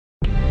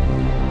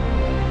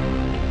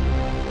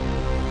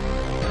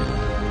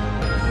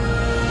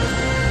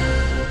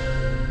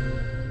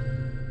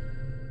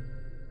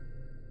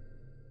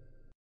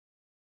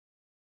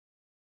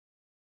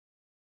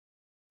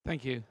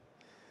Thank you.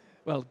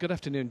 Well, good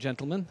afternoon,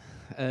 gentlemen.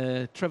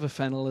 Trevor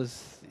Fennell,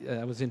 as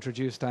I was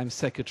introduced, I'm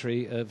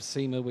Secretary of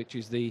SAEMA, which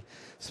is the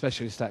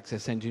Specialist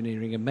Access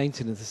Engineering and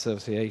Maintenance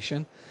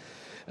Association.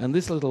 And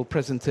this little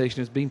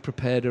presentation has been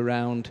prepared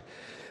around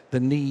the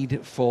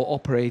need for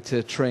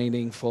operator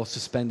training for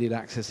suspended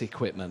access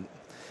equipment.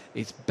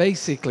 It's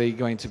basically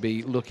going to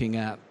be looking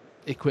at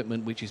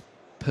equipment which is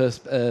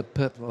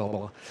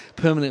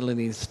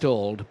permanently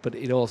installed, but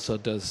it also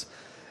does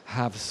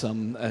have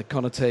some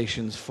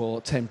connotations for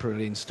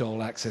temporarily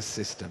installed access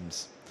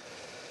systems.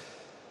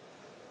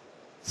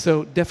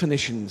 So,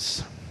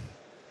 definitions.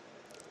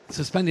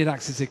 Suspended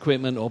access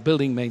equipment or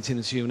building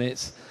maintenance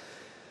units,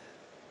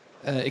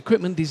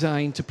 equipment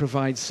designed to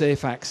provide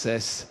safe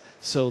access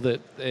so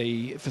that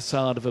a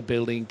facade of a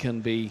building can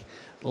be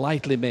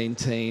lightly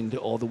maintained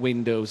or the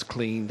windows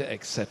cleaned,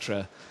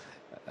 etc.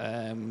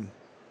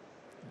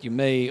 You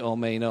may or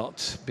may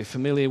not be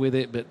familiar with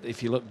it, but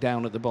if you look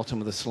down at the bottom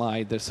of the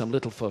slide, there's some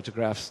little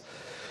photographs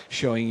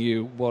showing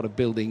you what a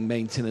building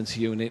maintenance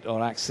unit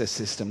or access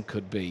system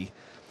could be.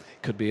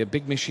 It could be a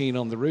big machine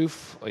on the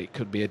roof, or it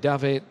could be a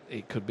davit,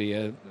 it could be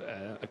a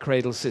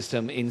cradle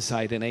system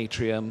inside an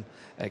atrium,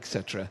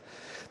 etc.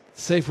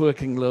 Safe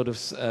working load of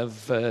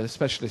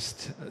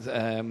specialist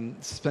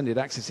suspended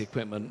access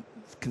equipment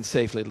can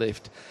safely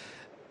lift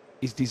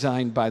is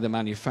designed by the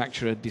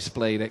manufacturer,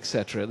 displayed,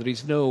 etc. There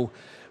is no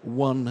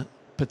one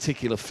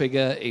particular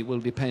figure. It will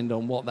depend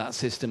on what that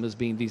system has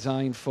been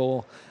designed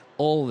for.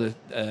 All the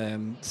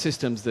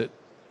systems that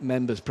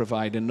members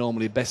provide are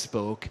normally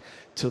bespoke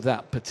to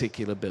that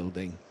particular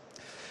building.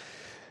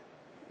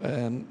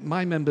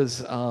 My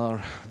members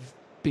are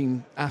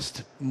being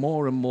asked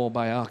more and more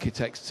by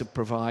architects to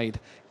provide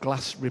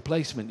glass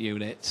replacement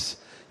units.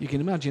 You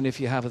can imagine if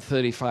you have a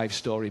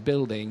 35-story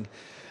building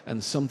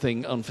and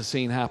something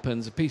unforeseen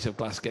happens, a piece of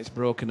glass gets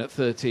broken at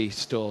 30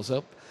 stores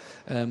up,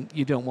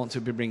 you don't want to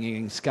be bringing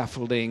in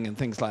scaffolding and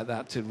things like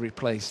that to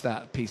replace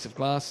that piece of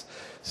glass.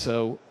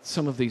 So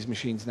some of these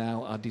machines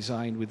now are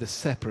designed with a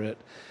separate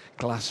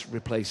glass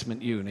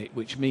replacement unit,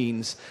 which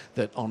means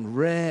that on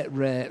rare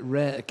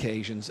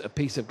occasions, a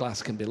piece of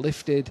glass can be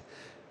lifted,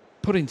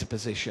 put into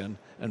position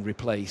and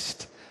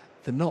replaced.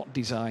 They're not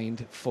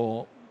designed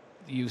for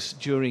use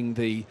during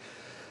the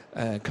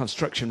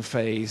construction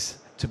phase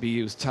to be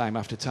used time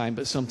after time,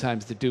 but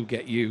sometimes they do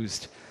get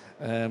used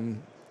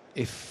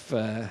if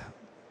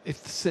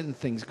certain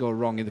things go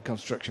wrong in the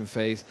construction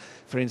phase.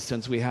 For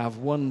instance, we have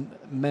one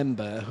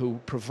member who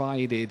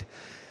provided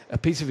a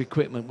piece of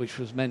equipment which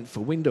was meant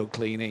for window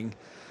cleaning,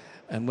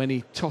 and when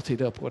he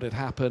totted up what had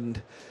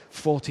happened,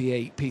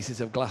 48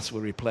 pieces of glass were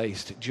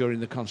replaced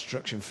during the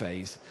construction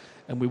phase.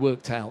 And we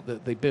worked out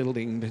that the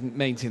building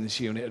maintenance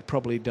unit had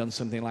probably done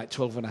something like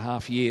 12 and a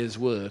half years'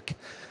 work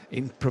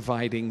in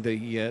providing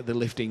the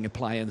lifting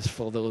appliance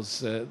for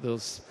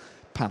those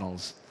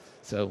panels.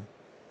 So,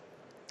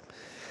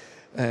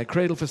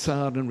 cradle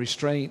facade and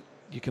restraint,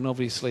 you can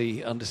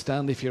obviously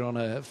understand if you're on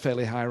a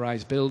fairly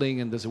high-rise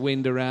building and there's a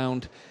wind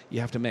around,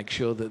 you have to make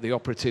sure that the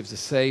operatives are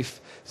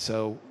safe.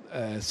 So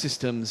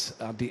systems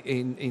are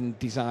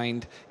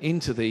designed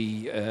into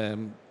the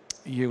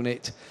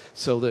unit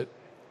so that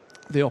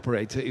the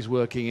operator is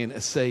working in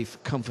a safe,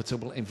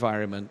 comfortable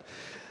environment.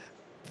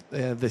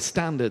 The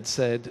standard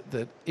said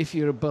that if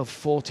you're above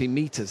 40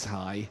 meters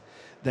high,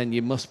 then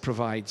you must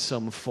provide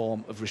some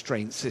form of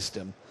restraint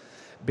system.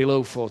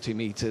 Below 40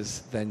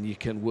 meters, then you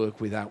can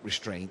work without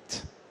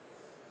restraint.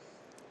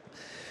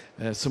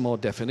 Some more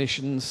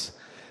definitions.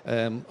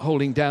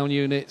 Holding down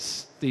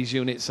units. These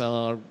units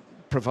are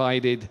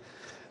provided,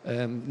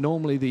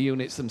 normally the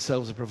units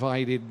themselves are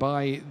provided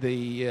by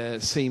the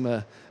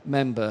SAEMA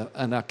member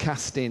and are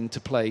cast into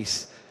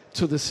place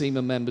to the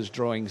SAEMA member's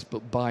drawings,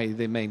 but by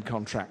the main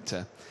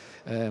contractor.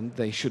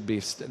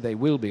 They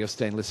will be of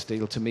stainless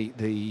steel to meet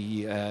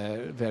the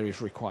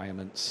various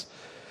requirements.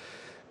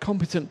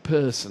 Competent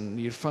person,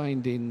 you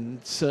find in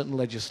certain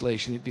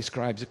legislation it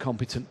describes a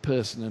competent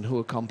person and who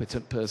a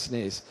competent person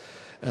is.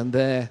 And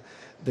there,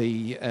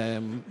 the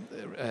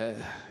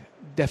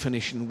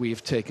definition we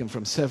have taken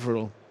from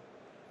several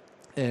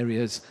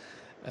areas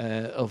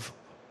of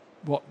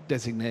what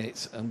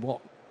designates and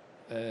what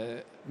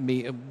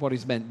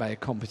is meant by a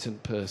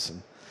competent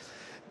person.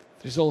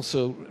 There's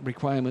also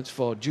requirements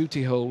for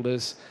duty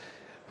holders.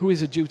 Who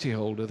is a duty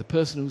holder? The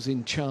person who's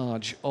in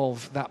charge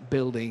of that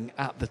building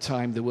at the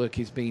time the work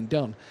is being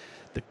done.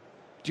 The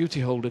duty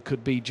holder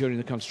could be, during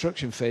the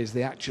construction phase,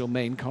 the actual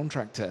main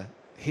contractor,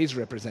 his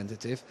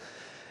representative.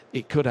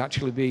 It could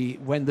actually be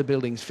when the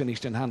building's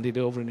finished and handed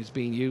over and is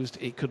being used.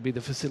 It could be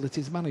the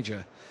facilities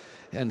manager,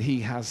 and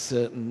he has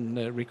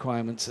certain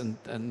requirements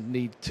and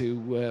need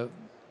to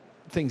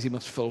things he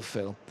must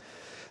fulfill.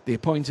 The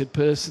appointed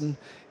person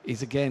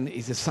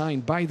is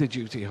assigned by the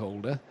duty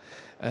holder,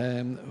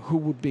 who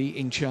would be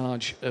in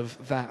charge of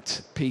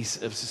that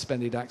piece of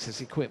suspended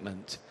access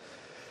equipment.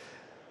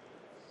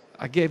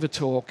 I gave a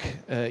talk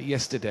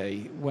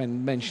yesterday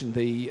when mentioned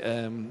the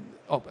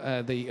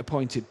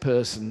appointed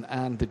person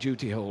and the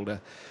duty holder.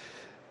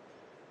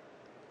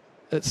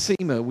 At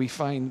SAEMA, we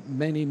find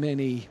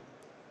many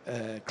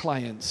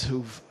clients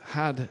who've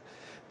had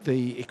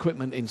the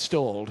equipment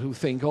installed who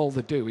think all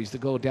they do is they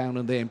go down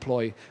and they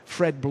employ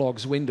Fred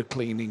Blogg's window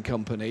cleaning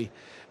company,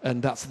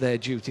 and that's their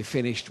duty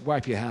finished.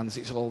 Wipe your hands,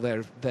 it's all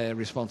their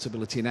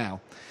responsibility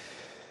now.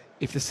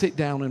 If they sit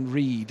down and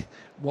read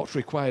what's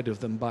required of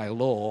them by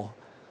law,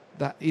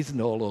 that isn't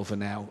all over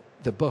now.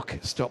 The buck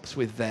stops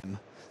with them.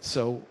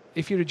 So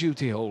if you're a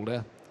duty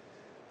holder,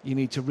 you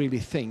need to really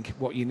think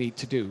what you need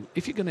to do.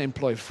 If you're going to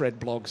employ Fred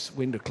Blogg's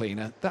window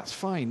cleaner, that's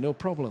fine, no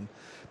problem.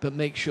 But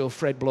make sure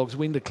Fred Blogg's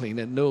window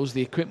cleaner knows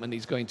the equipment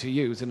he's going to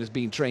use and has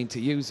been trained to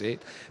use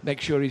it.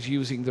 Make sure he's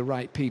using the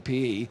right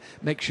PPE.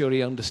 Make sure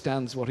he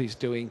understands what he's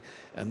doing.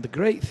 And the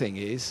great thing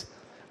is,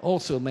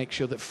 also make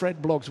sure that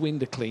Fred Blogg's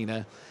window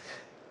cleaner,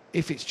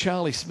 if it's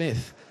Charlie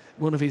Smith,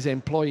 one of his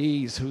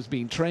employees who's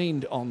been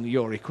trained on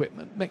your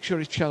equipment, make sure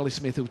it's Charlie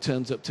Smith who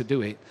turns up to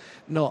do it,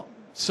 not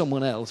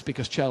someone else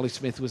because Charlie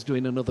Smith was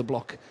doing another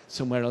block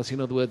somewhere else.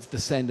 In other words, to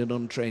send an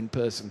untrained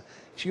person.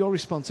 It's your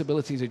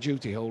responsibility as a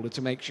duty holder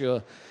to make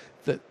sure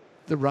that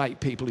the right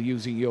people are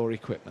using your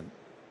equipment.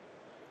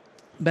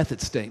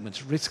 Method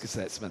statements, risk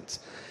assessments.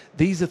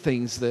 These are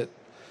things that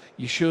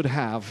you should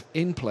have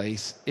in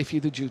place if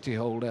you're the duty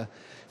holder,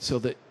 so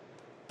that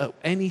at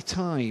any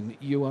time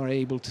you are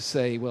able to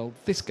say, well,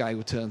 this guy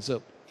who turns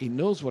up, he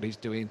knows what he's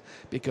doing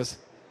because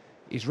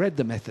he's read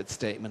the method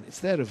statement, it's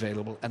there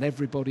available, and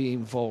everybody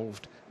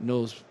involved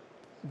knows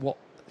what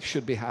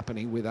should be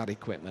happening with that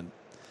equipment.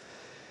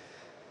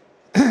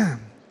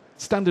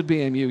 Standard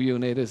BMU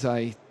unit, as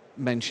I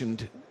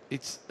mentioned,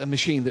 it's a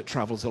machine that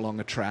travels along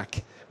a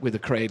track with a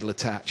cradle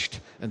attached,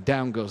 and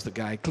down goes the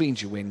guy,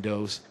 cleans your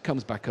windows,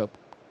 comes back up,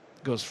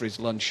 goes for his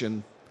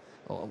luncheon,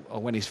 or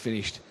when he's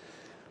finished,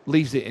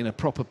 leaves it in a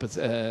proper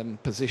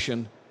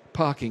position,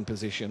 parking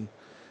position,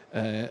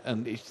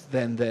 and it's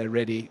then they're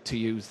ready to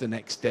use the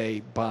next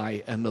day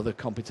by another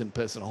competent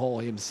person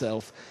or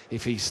himself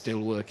if he's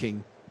still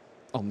working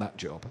on that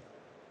job.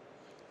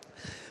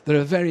 There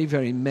are very,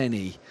 very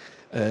many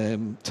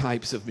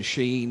types of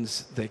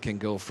machines. They can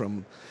go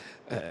from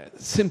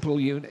simple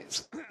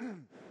units,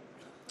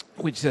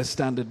 which is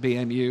standard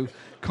BMU,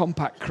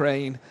 compact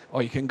crane,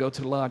 or you can go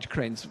to large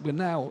cranes. We're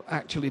now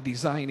actually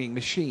designing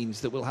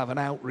machines that will have an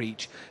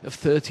outreach of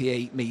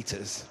 38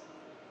 meters.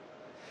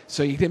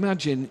 So you can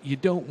imagine you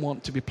don't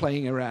want to be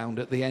playing around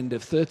at the end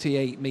of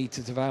 38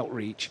 meters of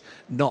outreach,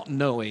 not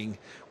knowing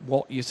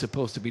what you're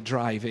supposed to be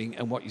driving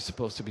and what you're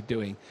supposed to be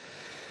doing.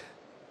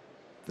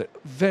 They're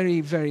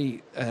very,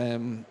 very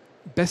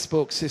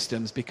bespoke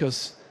systems,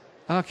 because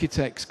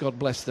architects, God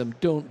bless them,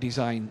 don't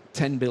design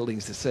 10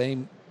 buildings the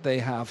same. They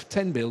have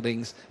 10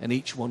 buildings and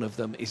each one of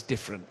them is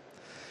different.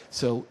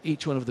 So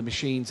each one of the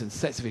machines and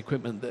sets of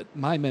equipment that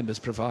my members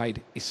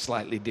provide is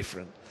slightly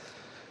different.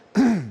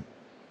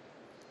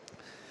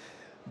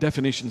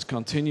 Definitions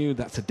continue.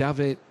 That's a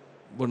davit,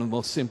 one of the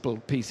most simple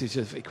pieces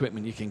of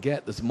equipment you can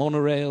get. There's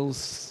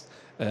monorails,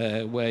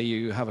 where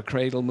you have a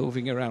cradle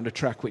moving around a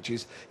track which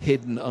is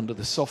hidden under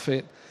the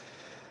soffit.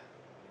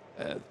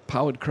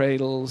 Powered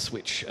cradles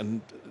which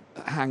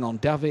hang on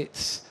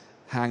davits,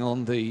 hang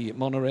on the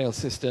monorail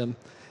system.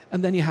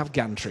 And then you have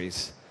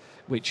gantries,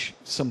 which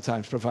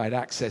sometimes provide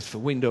access for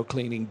window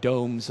cleaning,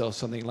 domes or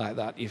something like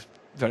that. You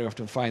very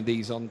often find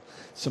these on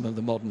some of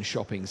the modern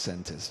shopping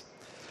centres.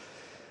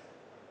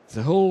 There's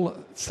a whole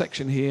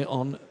section here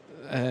on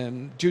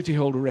duty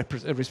holder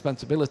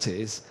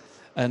responsibilities,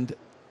 and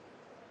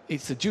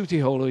it's the duty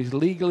holder who is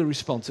legally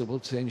responsible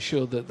to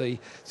ensure that the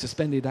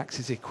suspended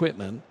access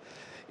equipment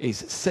is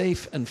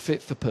safe and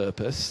fit for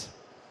purpose,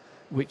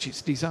 which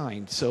it's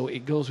designed. So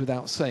it goes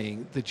without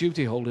saying, the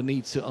duty holder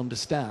needs to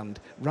understand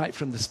right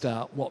from the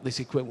start what this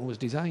equipment was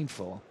designed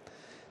for.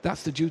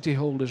 That's the duty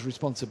holder's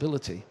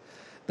responsibility.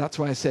 That's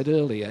why I said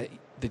earlier,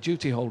 the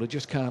duty holder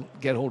just can't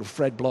get hold of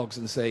Fred Blogs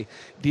and say,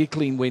 do you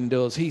clean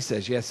windows? He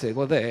says yes. Say,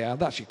 well, there you are,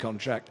 that's your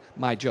contract,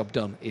 my job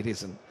done. It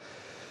isn't.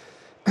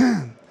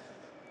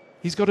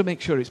 He's got to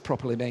make sure it's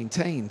properly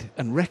maintained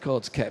and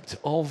records kept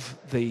of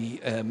the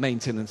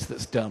maintenance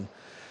that's done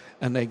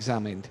and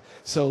examined.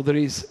 So there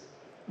is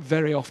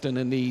very often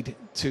a need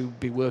to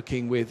be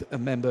working with a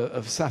member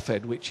of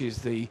SAFED, which is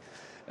the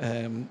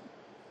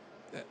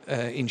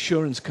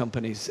insurance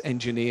company's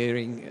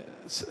engineering.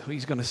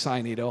 He's going to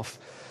sign it off.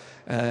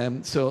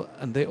 And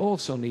they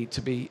also need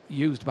to be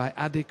used by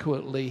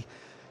adequately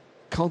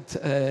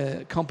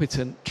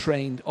competent,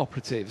 trained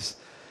operatives.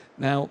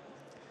 Now,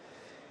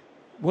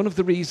 one of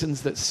the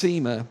reasons that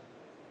SAEMA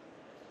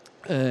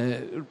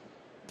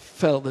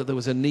felt that there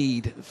was a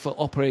need for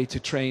operator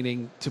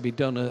training to be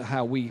done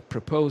how we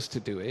propose to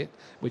do it,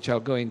 which I'll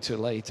go into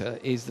later,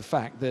 is the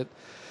fact that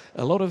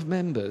a lot of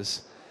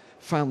members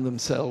found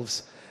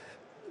themselves,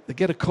 they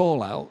get a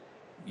call out,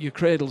 your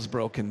cradle's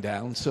broken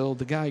down, so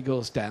the guy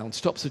goes down,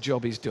 stops the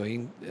job he's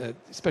doing,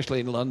 especially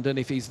in London.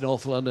 If he's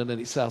North London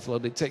and it's South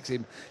London, it takes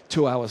him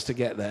 2 hours to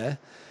get there,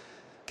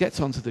 gets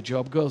onto the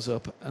job, goes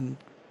up, and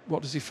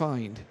what does he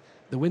find?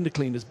 The window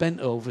cleaner's bent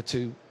over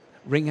to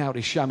wring out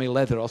his chamois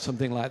leather or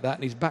something like that,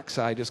 and his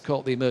backside has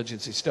caught the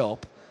emergency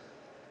stop,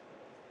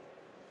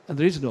 and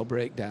there is no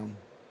breakdown.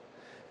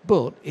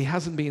 but he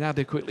hasn't been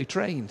adequately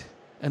trained,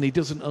 and he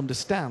doesn't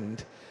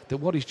understand that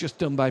what he's just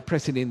done by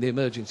pressing in the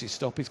emergency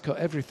stop is cut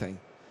everything.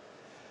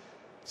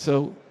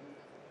 So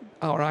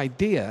our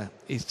idea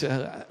is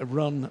to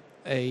run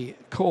a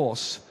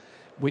course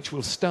which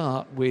will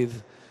start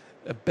with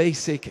a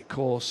basic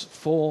course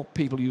for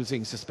people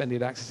using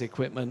suspended access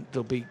equipment.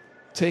 They'll be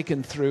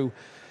taken through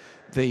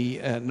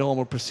the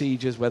normal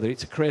procedures, whether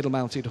it's a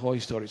cradle-mounted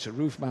hoist or it's a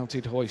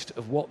roof-mounted hoist,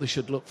 of what they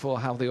should look for,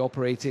 how they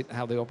operate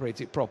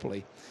it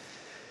properly.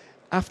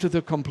 After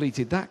they've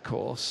completed that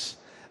course,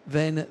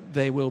 then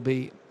they will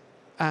be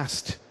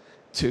asked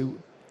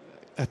to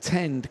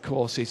attend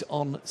courses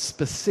on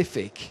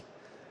specific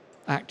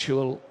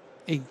actual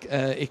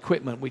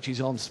equipment which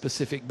is on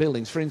specific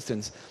buildings. For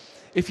instance,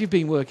 if you've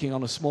been working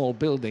on a small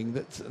building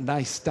that's a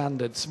nice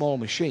standard small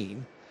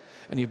machine,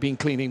 and you've been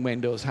cleaning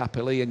windows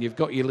happily, and you've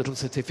got your little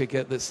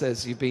certificate that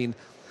says you've been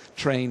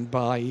trained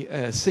by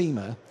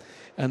SAEMA,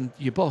 and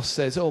your boss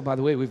says, oh, by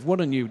the way, we've won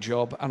a new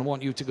job and I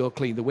want you to go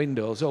clean the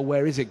windows. Oh,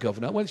 where is it,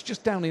 Governor? Well, it's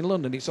just down in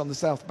London. It's on the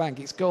South Bank.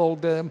 It's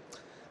called the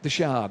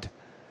Shard.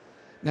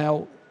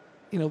 Now,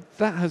 you know,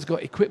 that has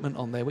got equipment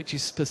on there which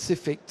is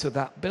specific to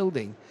that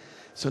building.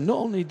 So not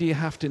only do you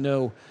have to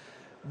know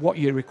what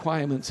your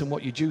requirements and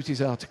what your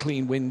duties are to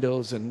clean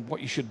windows and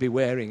what you should be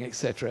wearing,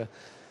 etc.,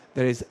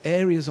 there is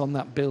areas on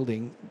that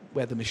building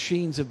where the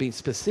machines have been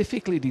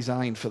specifically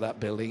designed for that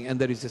building, and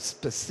there is a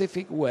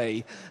specific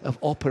way of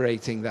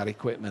operating that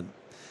equipment.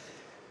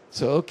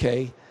 So,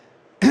 okay,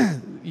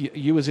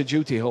 you as a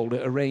duty holder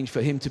arrange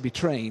for him to be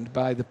trained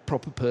by the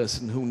proper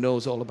person who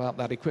knows all about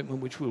that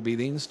equipment, which will be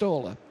the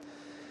installer.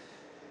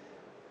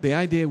 The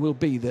idea will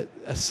be that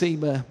a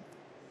SAEMA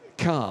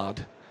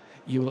card,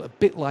 you will, a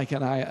bit like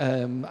an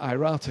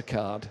IRATA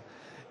card,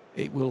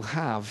 it will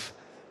have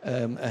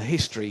a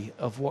history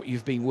of what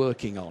you've been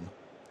working on.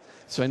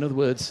 So in other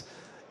words,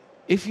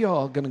 if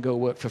you're going to go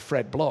work for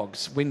Fred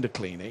Bloggs, window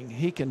cleaning,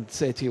 he can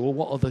say to you, well,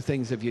 what other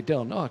things have you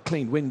done? Oh, I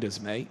cleaned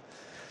windows, mate.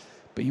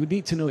 But you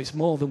need to know it's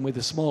more than with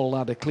a small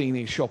ladder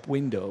cleaning shop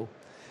window.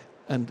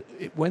 And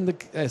when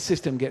the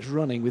system gets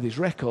running with his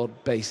record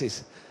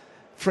basis,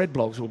 Fred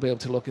Bloggs will be able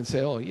to look and say,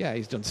 oh, yeah,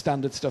 he's done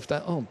standard stuff.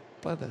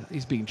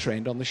 He's been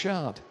trained on the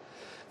Shard.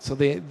 So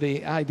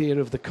the idea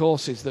of the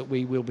courses that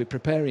we will be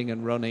preparing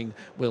and running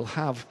will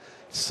have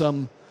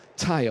some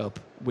tie-up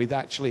with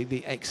actually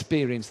the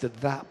experience that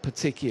that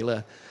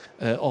particular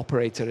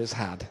operator has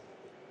had.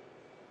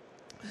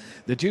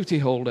 The duty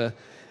holder,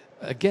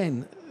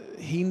 again,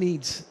 he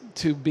needs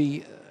to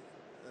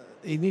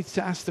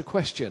ask the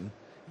question,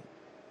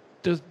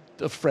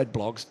 of Fred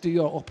Bloggs, do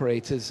your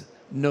operators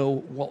know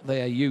what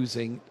they are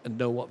using and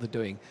know what they're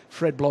doing?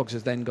 Fred Bloggs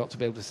has then got to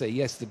be able to say,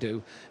 yes, they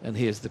do, and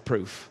here's the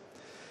proof.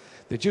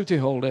 The duty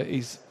holder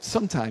is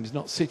sometimes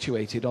not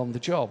situated on the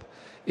job.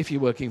 If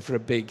you're working for a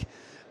big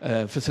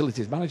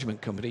facilities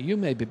management company, you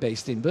may be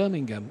based in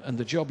Birmingham and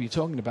the job you're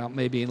talking about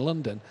may be in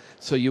London.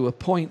 So you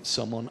appoint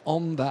someone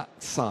on that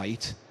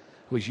site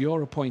who is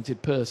your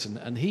appointed person,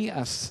 and he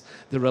asks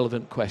the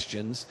relevant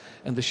questions,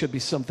 and there should be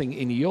something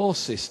in your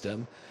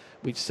system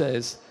which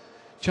says,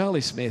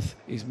 Charlie Smith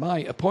is my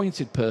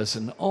appointed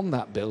person on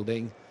that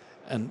building,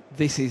 and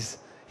this is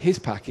his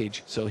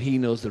package, so he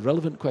knows the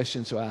relevant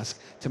questions to ask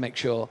to make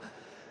sure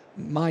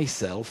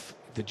myself,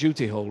 the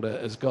duty holder,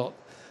 has got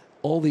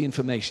all the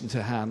information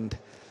to hand.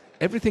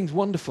 Everything's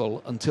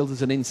wonderful until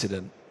there's an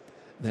incident.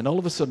 Then all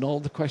of a sudden all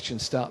the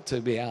questions start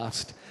to be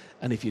asked,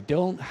 and if you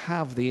don't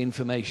have the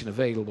information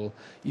available,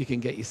 you can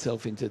get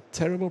yourself into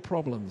terrible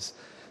problems.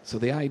 So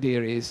the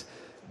idea is,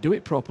 do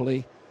it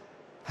properly,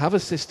 have a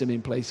system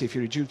in place if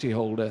you're a duty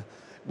holder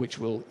which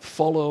will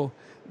follow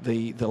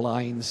the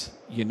lines.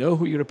 You know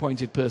who your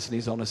appointed person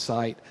is on a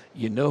site,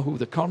 you know who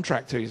the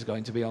contractor is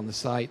going to be on the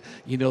site,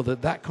 you know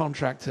that that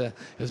contractor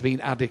has been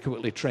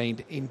adequately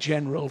trained in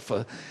general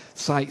for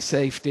site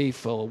safety,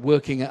 for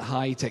working at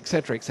height,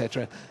 etc.,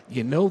 etc.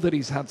 You know that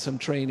he's had some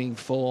training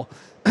for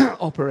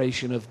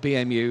operation of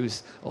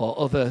BMUs or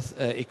other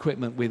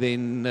equipment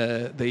within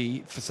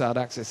the facade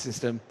access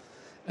system,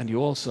 and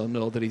you also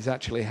know that he's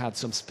actually had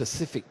some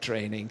specific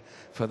training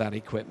for that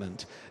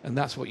equipment. And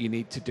that's what you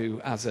need to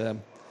do as a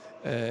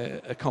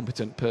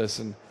competent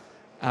person,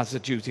 as a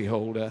duty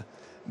holder.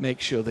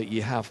 Make sure that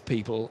you have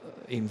people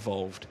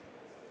involved.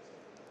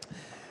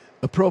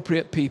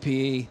 Appropriate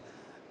PPE.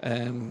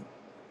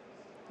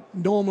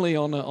 Normally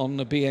on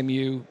a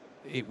BMU,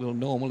 it will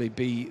normally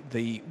be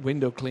the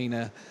window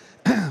cleaner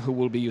who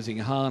will be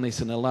using a harness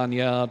and a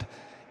lanyard.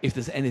 If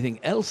there's anything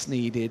else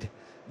needed,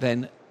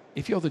 then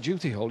if you're the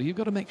duty holder, you've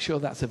got to make sure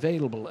that's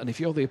available. And if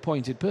you're the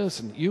appointed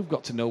person, you've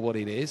got to know what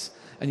it is,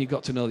 and you've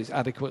got to know it's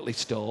adequately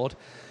stored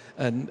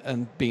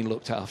and being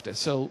looked after.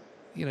 So,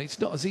 you know, it's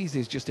not as easy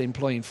as just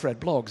employing Fred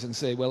Bloggs and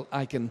say, well,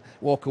 I can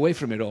walk away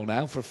from it all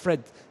now, for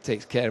Fred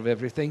takes care of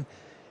everything.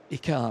 He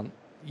can't.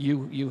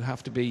 You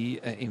have to be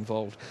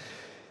involved.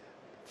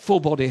 Full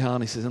body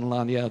harnesses and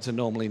lanyards are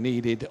normally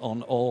needed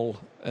on all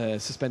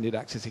suspended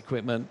access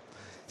equipment.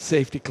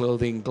 Safety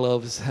clothing,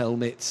 gloves,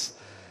 helmets,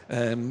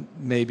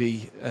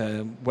 maybe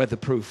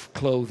weatherproof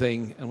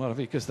clothing and whatever,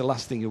 because the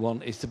last thing you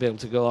want is to be able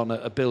to go on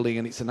a building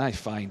and it's a nice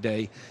fine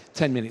day.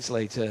 10 minutes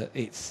later,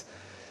 it's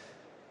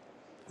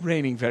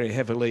raining very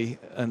heavily,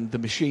 and the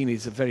machine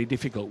is a very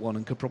difficult one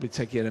and could probably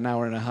take you an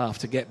hour and a half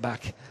to get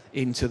back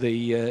into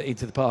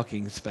the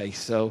parking space.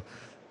 So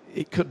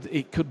it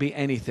could be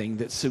anything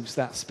that suits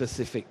that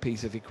specific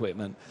piece of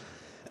equipment.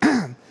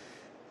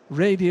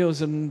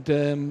 Radios and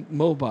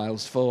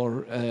mobiles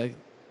for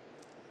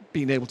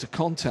being able to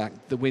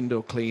contact the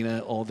window cleaner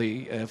or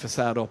the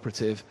facade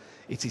operative.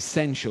 It's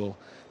essential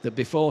that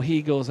before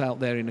he goes out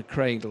there in a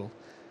cradle,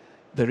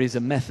 there is a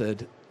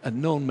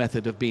known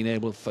method of being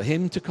able for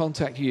him to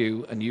contact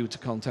you and you to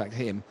contact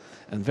him.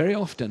 And very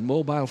often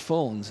mobile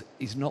phones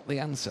is not the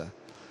answer.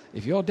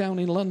 If you're down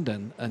in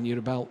London and you're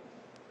about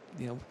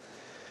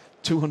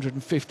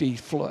 250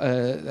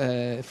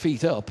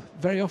 feet up,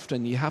 very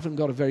often you haven't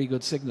got a very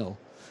good signal.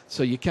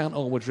 So you can't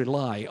always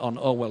rely on,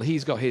 oh, well,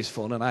 he's got his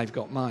phone and I've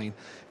got mine.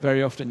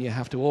 Very often you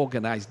have to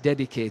organise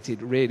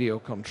dedicated radio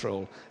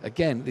control.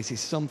 Again, this is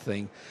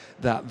something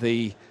that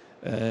the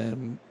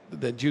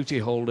duty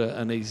holder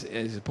and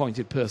his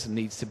appointed person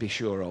needs to be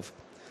sure of.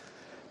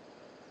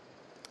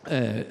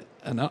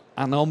 An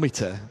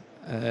anemometer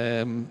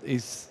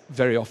is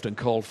very often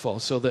called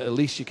for, so that at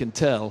least you can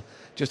tell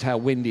just how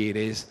windy it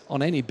is.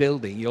 On any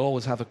building, you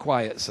always have a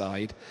quiet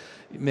side.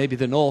 Maybe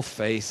the north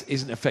face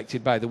isn't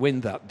affected by the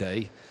wind that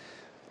day.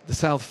 The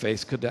south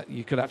face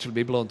you could actually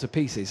be blown to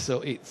pieces.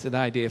 So it's an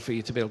idea for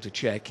you to be able to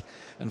check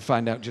and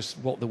find out just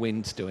what the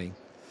wind's doing.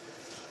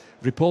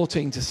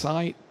 Reporting to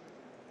site,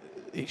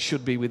 it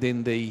should be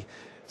within the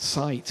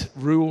site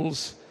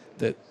rules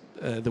that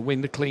the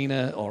window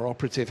cleaner or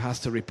operative has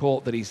to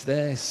report that he's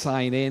there,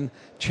 sign in,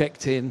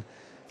 checked in,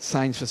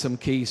 signs for some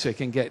keys so he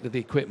can get to the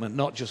equipment,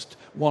 not just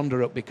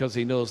wander up because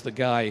he knows the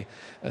guy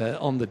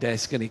on the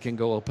desk and he can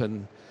go up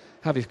and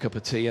have his cup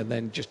of tea and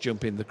then just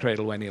jump in the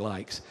cradle when he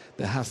likes.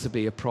 There has to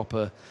be a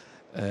proper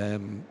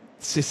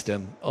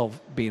system of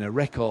being a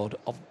record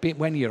of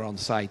when you're on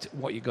site,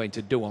 what you're going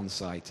to do on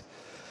site.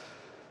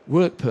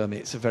 Work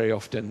permits are very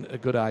often a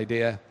good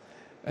idea.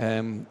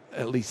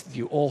 At least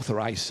you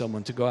authorise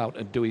someone to go out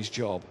and do his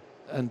job.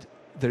 And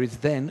there is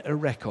then a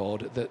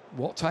record that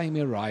what time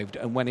he arrived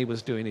and when he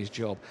was doing his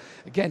job.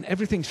 Again,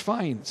 everything's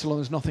fine so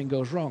long as nothing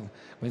goes wrong.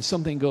 When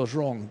something goes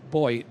wrong,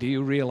 boy, do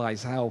you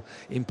realise how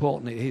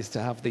important it is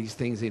to have these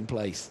things in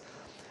place.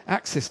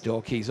 Access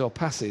door keys or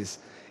passes.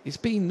 It's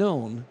been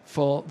known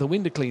for the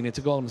window cleaner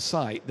to go on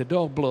site, the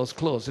door blows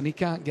closed and he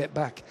can't get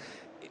back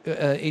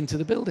into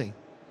the building.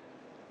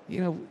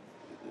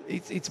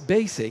 It's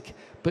basic,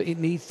 but it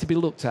needs to be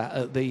looked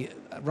at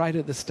right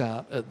at the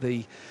start, at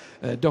the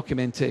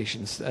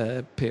documentation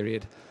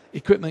period.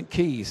 Equipment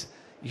keys.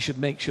 You should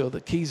make sure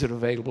that keys are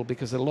available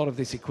because a lot of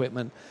this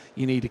equipment,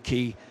 you need a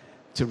key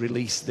to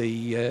release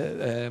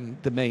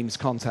the mains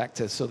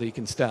contactor so that you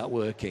can start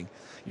working.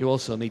 You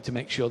also need to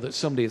make sure that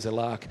somebody as a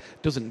lark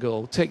doesn't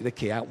go, take the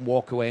key out and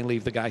walk away and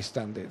leave the guy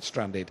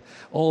stranded.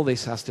 All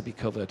this has to be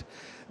covered.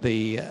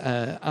 The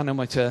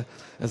anemometer,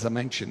 as I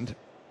mentioned,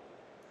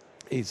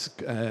 is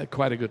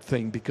quite a good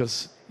thing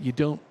because you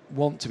don't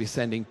want to be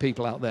sending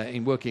people out there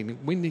in working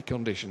in windy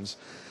conditions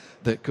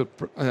that could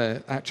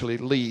actually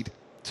lead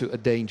to a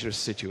dangerous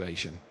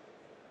situation.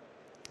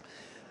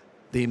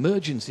 The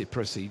emergency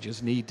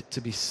procedures need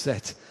to be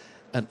set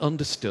and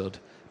understood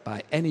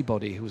by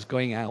anybody who's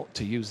going out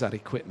to use that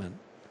equipment.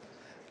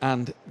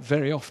 And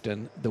very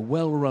often, the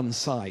well-run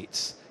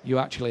sites, you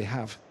actually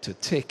have to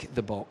tick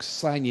the box,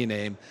 sign your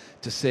name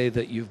to say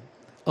that you've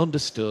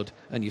understood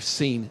and you've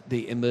seen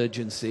the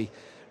emergency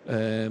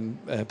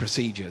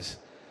procedures.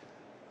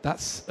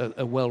 That's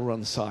a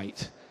well-run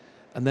site.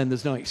 And then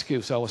there's no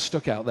excuse. I was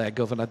stuck out there,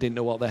 Gov, and I didn't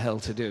know what the hell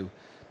to do.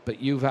 But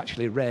you've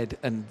actually read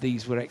and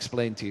these were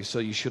explained to you, so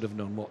you should have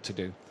known what to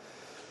do.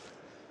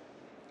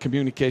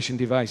 Communication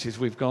devices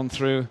we've gone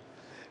through.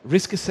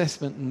 Risk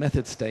assessment and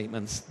method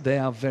statements, they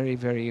are very,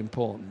 very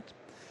important.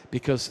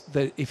 Because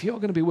if you're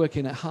going to be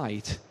working at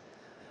height,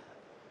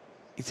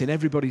 it's in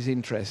everybody's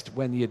interest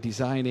when you're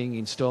designing,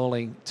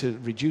 installing, to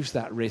reduce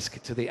that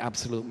risk to the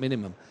absolute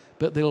minimum.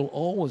 But there'll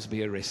always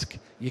be a risk.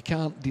 You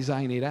can't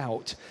design it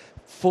out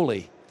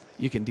fully.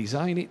 You can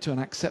design it to an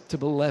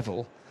acceptable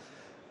level,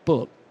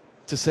 but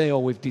to say, oh,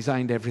 we've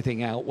designed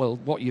everything out, well,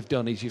 what you've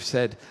done is you've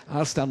said,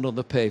 I'll stand on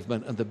the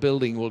pavement and the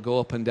building will go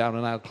up and down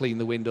and I'll clean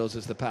the windows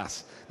as they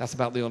pass. That's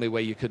about the only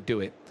way you could do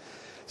it.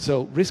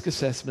 So risk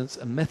assessments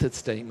and method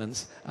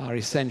statements are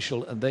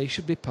essential, and they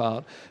should be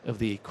part of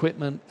the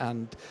equipment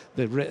and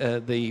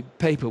the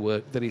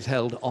paperwork that is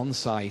held on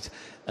site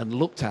and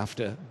looked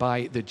after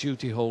by the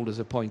duty holder's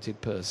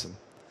appointed person.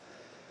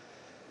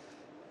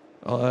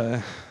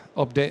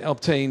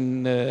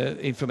 Obtain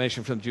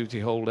information from the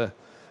duty holder.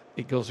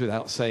 It goes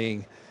without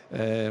saying.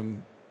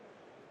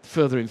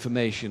 Further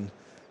information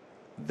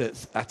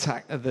that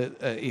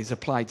is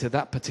applied to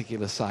that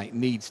particular site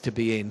needs to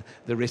be in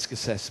the risk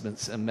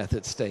assessments and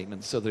method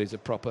statements. So there is a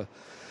proper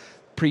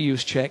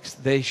pre-use checks.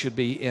 They should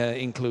be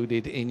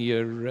included in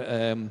your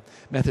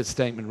method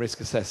statement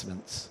risk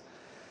assessments.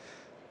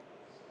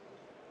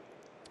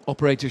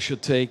 Operators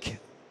should take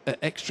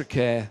extra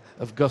care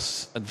of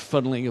gusts and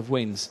funneling of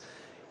winds.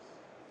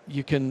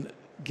 You can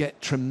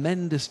get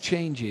tremendous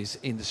changes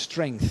in the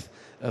strength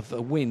of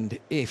the wind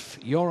if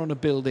you're on a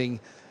building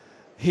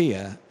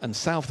here and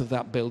south of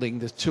that building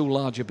there's two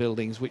larger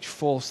buildings which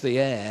force the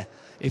air,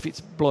 if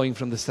it's blowing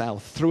from the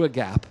south, through a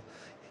gap.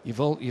 You've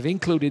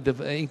increased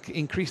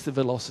the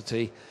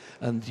velocity,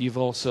 and you've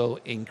also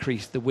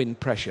increased the wind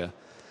pressure.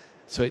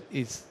 So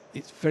it's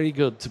very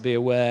good to be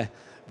aware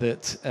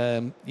that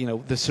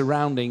the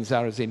surroundings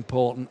are as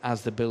important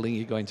as the building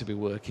you're going to be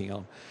working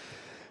on.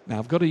 Now,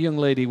 I've got a young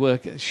lady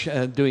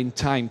doing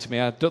time to me.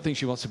 I don't think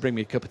she wants to bring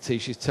me a cup of tea.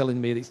 She's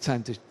telling me that it's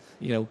time to,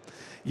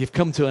 you've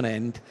come to an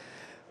end.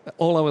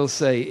 All I will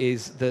say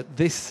is that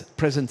this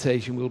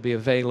presentation will be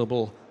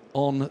available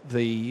on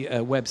the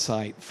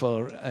website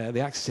for the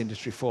Access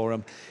Industry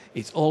Forum.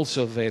 It's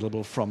also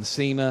available from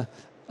SAEMA.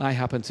 I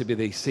happen to be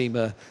the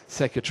SAEMA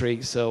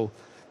secretary, so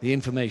the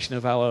information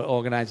of our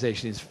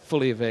organisation is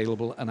fully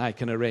available, and I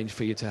can arrange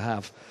for you to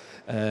have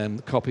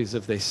copies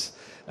of this.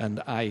 And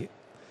I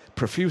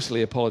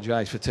profusely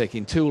apologise for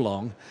taking too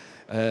long,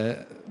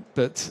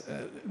 but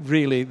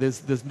really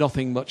there's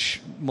nothing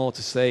much more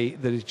to say.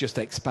 There is just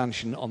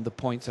expansion on the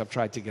points I've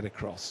tried to get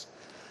across.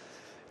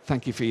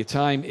 Thank you for your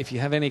time. If you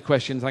have any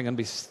questions, I'm going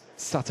to be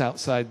sat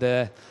outside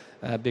there.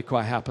 Be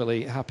quite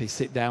happy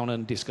sit down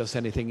and discuss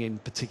anything in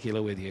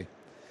particular with you.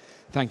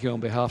 Thank you on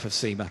behalf of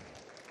SAEMA.